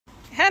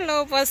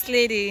Hello, boss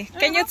lady.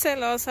 Can you Hello.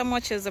 tell us how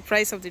much is the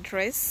price of the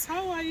dress?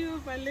 How are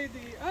you, my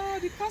lady?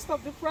 The cost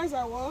of the price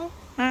I want.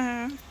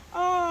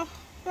 Uh-huh.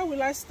 Where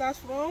will I start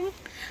from?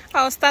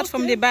 I'll start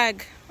from the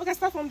bag. Okay,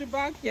 start from the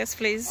bag. Yes,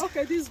 please.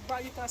 Okay, this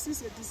bag you can see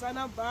is a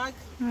designer bag.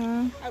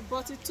 I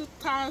bought it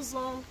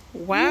 2,000.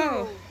 Wow.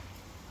 euro.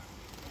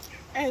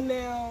 And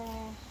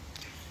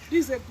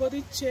this is a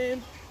golden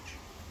chain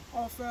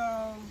of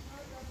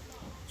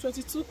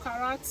 22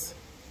 carats.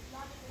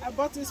 I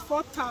bought this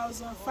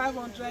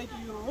 4,500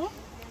 euro.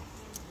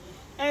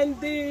 And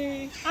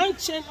the hand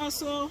chain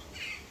also,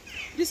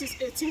 this is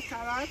 18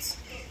 carats.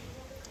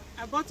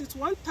 I bought it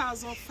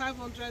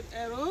 1,500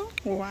 euro.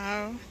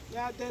 Wow.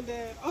 Yeah, then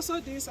also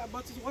this I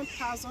bought it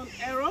 1,000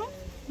 euro.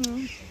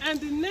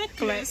 And the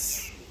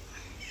necklace,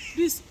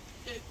 this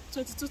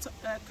 22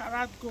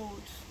 carat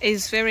gold.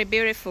 It's very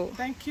beautiful.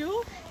 Thank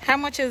you. How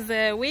much is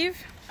the weave?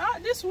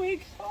 This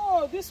wig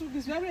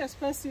is very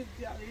expensive,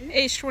 dearie.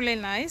 It's really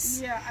nice.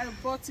 Yeah, I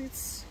bought it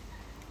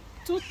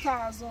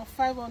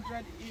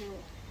 2,500 euro.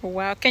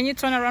 Wow. Can you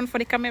turn around for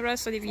the camera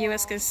so the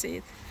viewers can see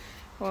it?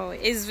 Wow,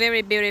 it's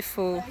very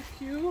beautiful. Thank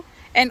you.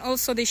 And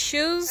also the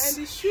shoes. And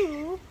the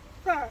shoe,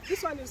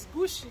 this one is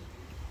Gucci.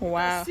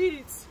 Wow. You see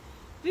it.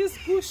 This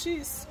Gucci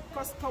is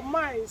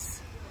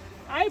customized.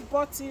 I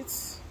bought it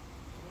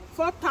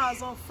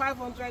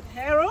 4,500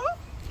 euro.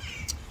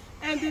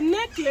 And the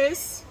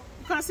necklace,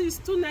 you can see it's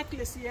two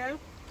necklaces here.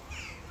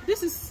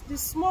 This is the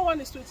small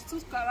one is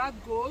 22 karat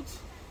gold,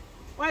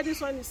 while this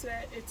one is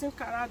 18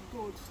 karat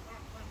gold.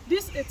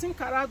 This 18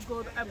 karat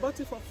gold, I bought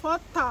it for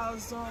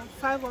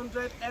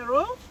 4,500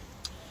 euro.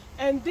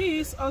 And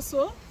this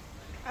also,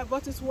 I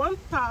bought it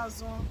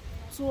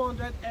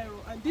 1,200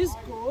 euro. And this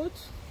gold,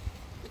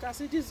 you can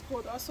see this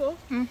gold also,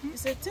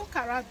 it's 18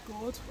 karat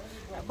gold.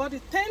 I bought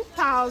it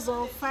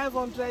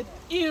 10,500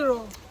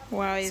 euro.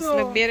 Wow, it's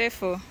look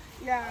beautiful.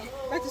 Yeah,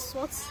 that is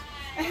what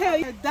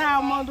a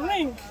diamond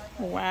ring.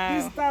 Wow.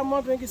 This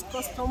diamond ring is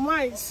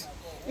customized.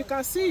 You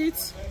can see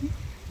it.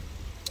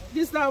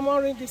 This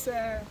diamond ring is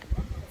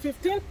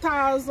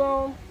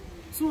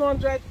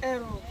 15,200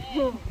 euro.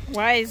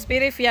 Wow, it's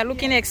beautiful. You're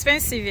looking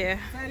expensive here.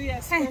 Very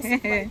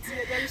expensive. There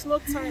is no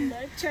time,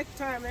 man. Check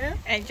time, eh?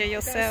 Enjoy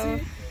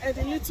yourself. And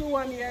the little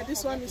one here,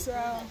 this one is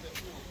I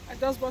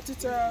just bought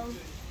it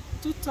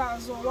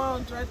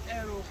 2,100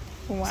 euro.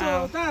 Wow.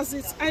 So that's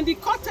it. And the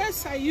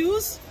cutters I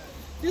use,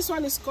 this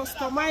one is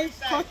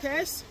customized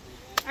cutters.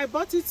 I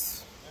bought it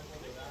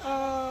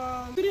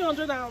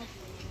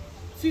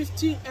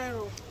 350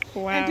 euro.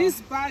 Wow. And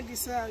this bag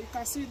is you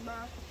can see it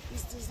now,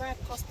 it's designed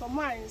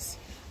customized.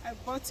 I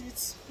bought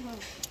it.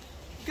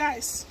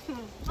 Guys,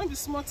 don't be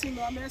smart, you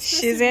know. I'm an expensive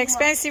She's an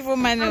expensive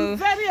woman. I'm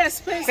very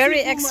expensive. Very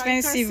woman.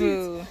 expensive.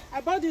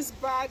 I bought this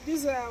bag,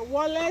 this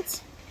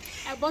wallet.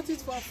 I bought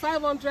it for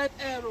 500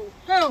 euro.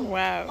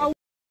 Wow.